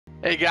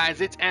Hey guys,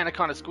 it's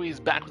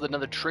anacondasqueese back with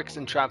another tricks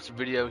and traps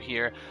video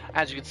here.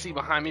 As you can see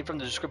behind me from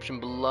the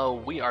description below,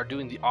 we are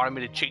doing the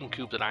automated chicken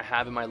coop that I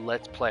have in my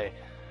Let's Play.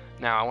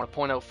 Now I want to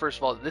point out first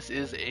of all, this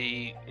is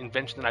a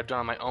invention that I've done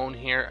on my own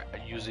here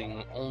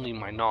using only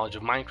my knowledge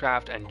of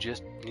Minecraft and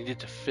just needed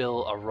to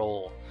fill a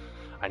role.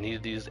 I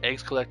needed these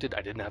eggs collected.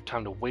 I didn't have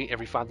time to wait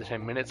every 5 to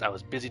 10 minutes. I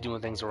was busy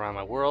doing things around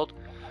my world.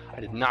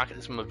 I did not get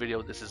this from a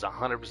video. This is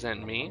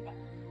 100% me.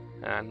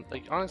 And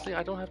like honestly,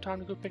 I don't have time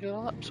to go pick it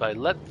all up. So I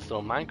let this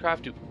little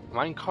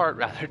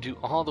minecart do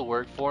all the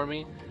work for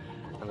me,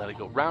 and let it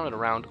go round and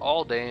around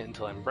all day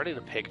until I'm ready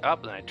to pick up.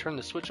 And then I turn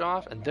the switch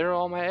off, and there are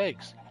all my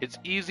eggs. It's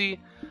easy.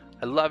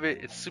 I love it.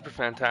 It's super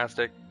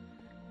fantastic.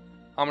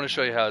 I'm going to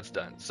show you how it's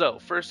done. So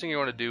first thing you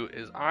want to do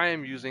is I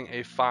am using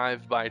a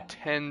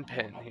 5x10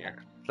 pen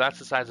here. That's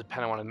the size of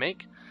pen I want to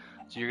make.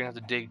 So you're going to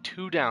have to dig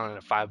 2 down in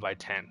a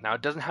 5x10. Now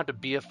it doesn't have to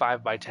be a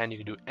 5x10. You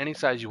can do any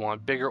size you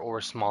want, bigger or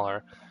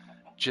smaller.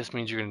 Just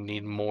means you're going to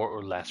need more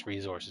or less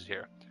resources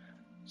here.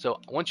 So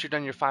once you're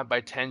done your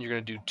 5x10, you're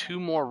going to do 2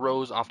 more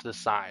rows off to the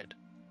side.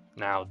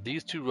 Now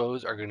these 2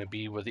 rows are going to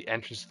be where the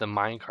entrance to the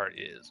minecart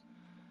is.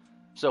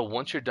 So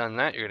once you're done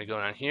that, you're going to go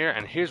down here,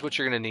 and here's what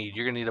you're going to need.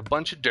 You're going to need a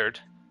bunch of dirt,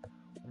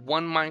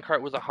 1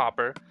 minecart with a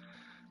hopper,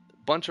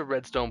 a bunch of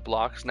redstone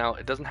blocks. Now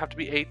it doesn't have to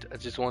be 8,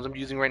 it's just the ones I'm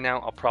using right now.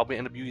 I'll probably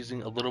end up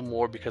using a little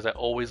more because I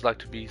always like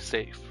to be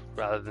safe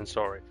rather than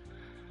sorry.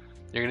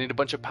 You're gonna need a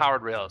bunch of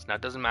powered rails. Now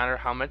it doesn't matter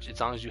how much,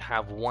 as long as you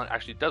have one.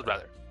 Actually, it does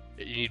matter.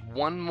 You need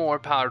 1 more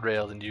powered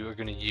rail than you are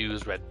gonna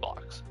use red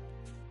blocks.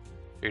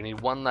 You're gonna need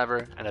 1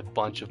 lever and a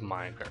bunch of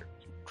minecart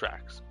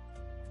tracks.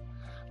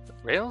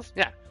 Rails?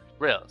 Yeah,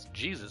 rails.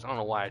 Jesus, I don't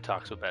know why I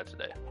talk so bad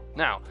today.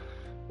 Now,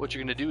 what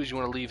you're gonna do is you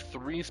want to leave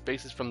 3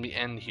 spaces from the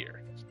end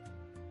here.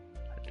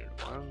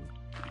 1,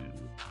 2,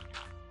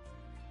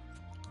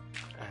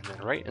 and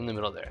then right in the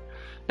middle there.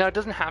 Now it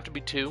doesn't have to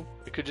be 2,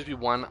 it could just be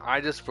 1.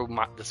 I just, for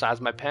the size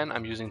of my pen,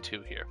 I'm using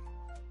 2 here.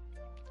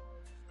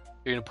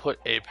 You're going to put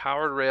a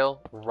powered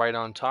rail right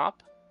on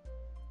top.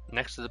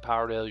 Next to the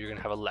powered rail, you're going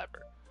to have a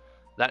lever.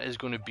 That is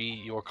going to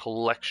be your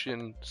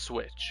collection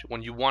switch.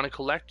 When you want to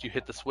collect, you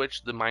hit the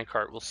switch, the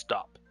minecart will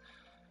stop.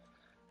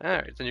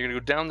 Alright, then you're going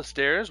to go down the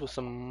stairs with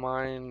some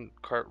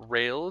minecart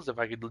rails, if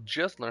I could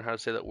just learn how to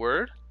say that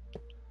word.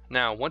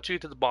 Now, once you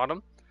get to the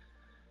bottom,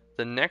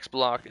 the next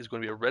block is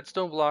going to be a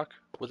redstone block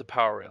with a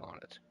power rail on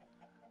it,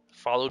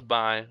 followed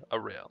by a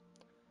rail.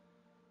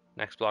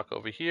 Next block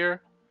over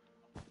here,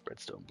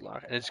 redstone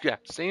block. And it's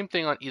same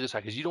thing on either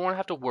side, because you don't want to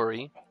have to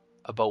worry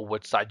about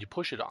which side you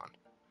push it on.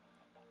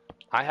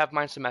 I have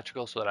mine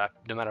symmetrical so that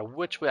no matter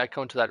which way I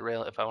come to that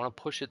rail, if I want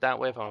to push it that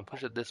way, if I want to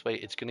push it this way,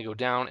 it's going to go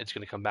down, it's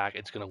going to come back,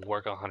 it's going to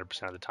work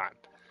 100% of the time.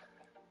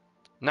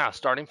 Now,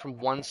 starting from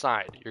one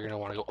side, you're going to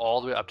want to go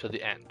all the way up to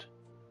the end.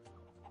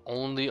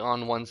 Only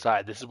on one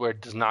side. This is where it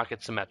does not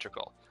get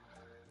symmetrical.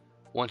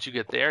 Once you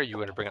get there, you're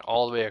going to bring it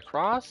all the way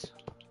across,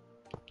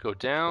 go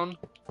down,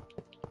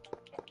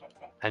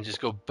 and just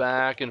go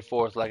back and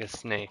forth like a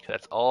snake.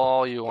 That's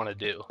all you want to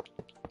do.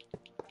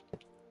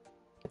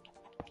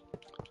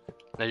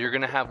 Now you're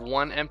going to have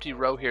 1 empty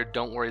row here.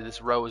 Don't worry,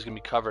 this row is going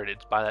to be covered.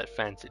 It's by that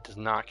fence. It does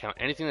not count.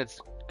 Anything that's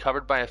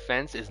covered by a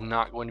fence is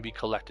not going to be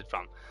collected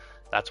from.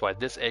 That's why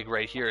this egg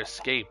right here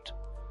escaped.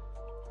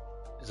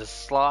 There's a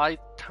slight,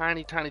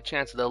 tiny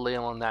chance that they'll lay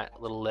on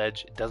that little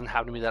ledge. It doesn't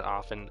happen to me that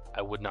often.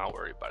 I would not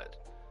worry about it.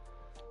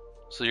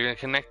 So you're going to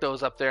connect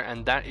those up there,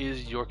 and that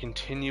is your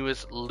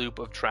continuous loop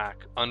of track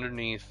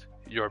underneath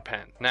your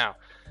pen. Now,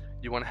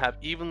 you want to have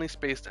evenly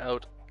spaced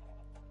out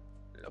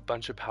a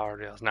bunch of power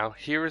rails. Now,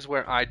 here is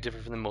where I differ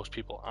from most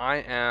people. I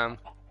am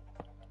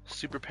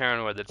super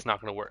paranoid that it's not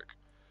going to work.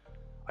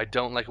 I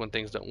don't like when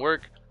things don't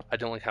work. I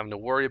don't like having to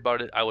worry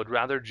about it. I would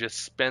rather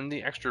just spend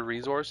the extra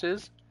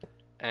resources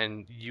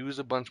and use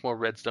a bunch more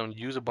redstone,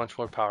 use a bunch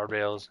more power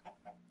rails,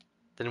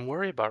 than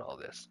worry about all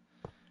this.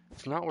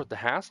 It's not worth the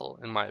hassle,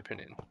 in my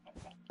opinion.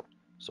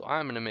 So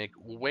I'm going to make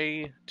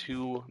way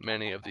too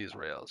many of these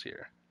rails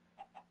here.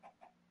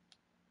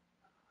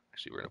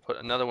 Actually, we're going to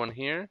put another one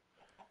here.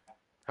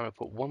 I'm going to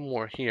put 1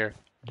 more here,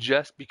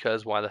 just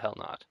because why the hell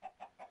not?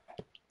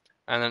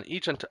 And then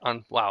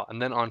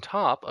and then on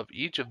top of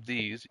each of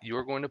these,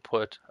 you're going to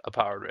put a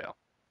power rail.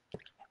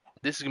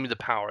 This is going to be the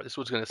power. This is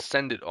what's going to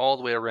send it all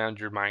the way around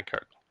your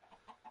minecart.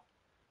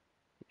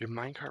 Your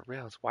minecart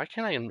rails. Why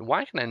can I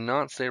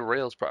not say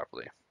rails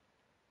properly?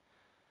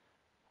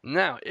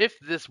 Now, if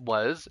this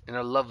was in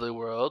a lovely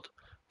world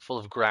full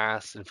of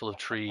grass and full of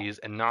trees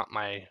and not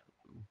my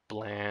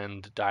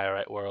bland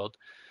diorite world,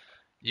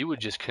 you would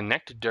just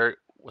connect dirt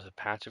with a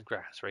patch of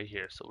grass right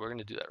here. So we're going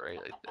to do that right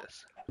like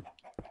this.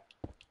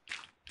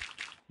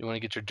 You want to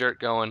get your dirt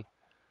going,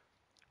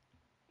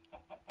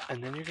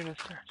 and then you're going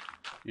to start.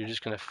 You're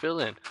just going to fill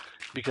in,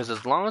 because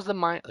as long as the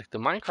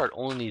minecart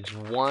only needs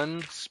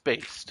 1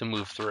 space to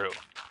move through,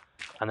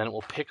 and then it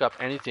will pick up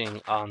anything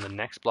on the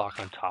next block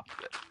on top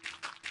of it.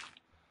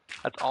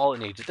 That's all it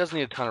needs. It doesn't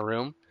need a ton of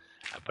room,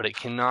 but it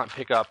cannot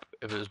pick up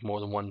if there's more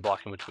than 1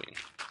 block in between.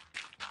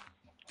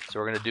 So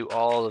we're going to do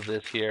all of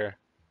this here.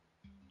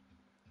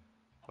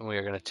 and we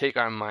are going to take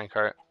our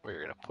minecart, we're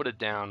going to put it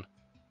down,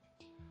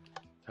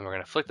 and we're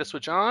going to flick the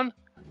switch on,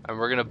 and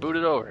we're going to boot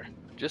it over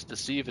just to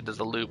see if it does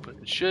a loop.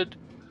 It should.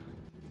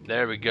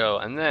 There we go.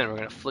 And then we're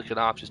going to flick it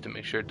off just to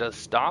make sure it does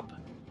stop.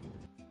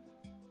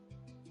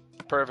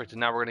 Perfect. And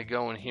now we're going to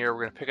go in here.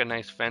 We're going to pick a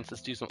nice fence.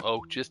 Let's do some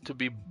oak just to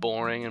be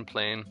boring and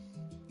plain.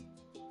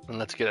 And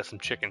let's get us some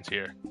chickens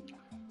here.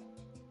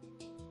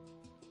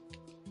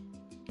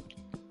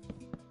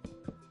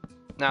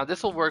 Now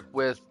this will work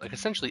with like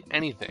essentially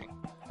anything.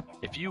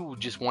 If you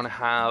just want to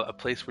have a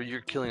place where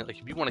you're killing, like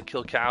if you want to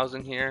kill cows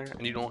in here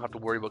and you don't have to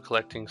worry about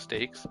collecting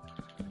steaks,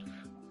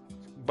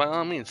 by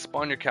all means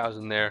spawn your cows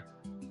in there,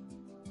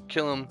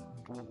 kill them,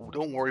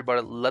 don't worry about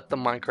it, let the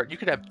minecart, you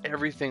could have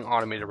everything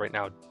automated right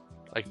now.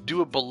 Like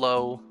do it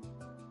below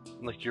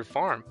like your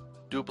farm,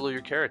 do it below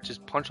your carrots,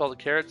 just punch all the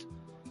carrots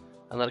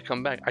and let it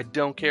come back. I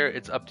don't care,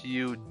 it's up to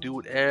you, do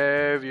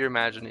whatever your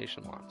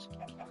imagination wants.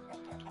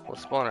 We'll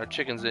spawn our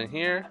chickens in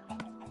here.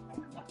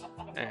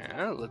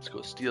 And let's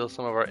go steal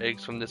some of our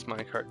eggs from this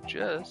minecart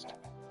just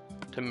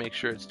to make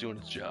sure it's doing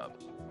its job.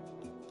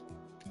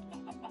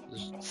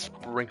 Just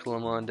sprinkle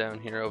them on down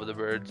here over the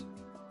birds.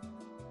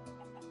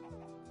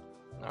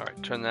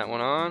 Alright, turn that one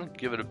on,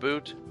 give it a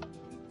boot.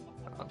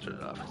 I'll turn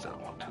it off because I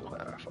don't want to go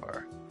that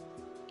far.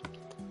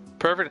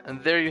 Perfect,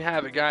 and there you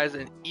have it guys,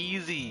 an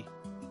easy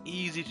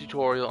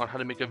tutorial on how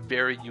to make a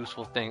very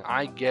useful thing.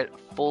 I get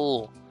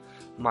full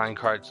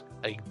minecarts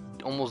like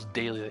almost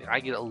daily.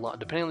 I get a lot,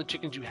 depending on the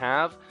chickens you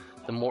have,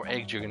 the more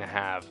eggs you're gonna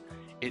have.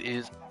 It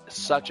is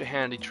such a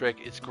handy trick.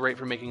 It's great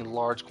for making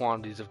large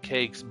quantities of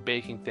cakes,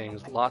 baking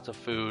things, lots of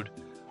food.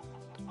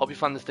 Hope you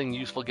find this thing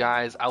useful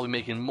guys. I'll be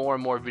making more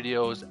and more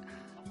videos.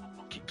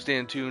 Keep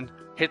staying tuned.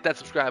 Hit that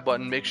subscribe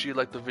button. Make sure you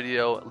like the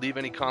video. Leave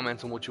any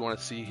comments on what you want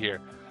to see here.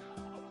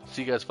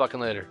 See you guys fucking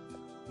later.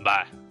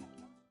 Bye.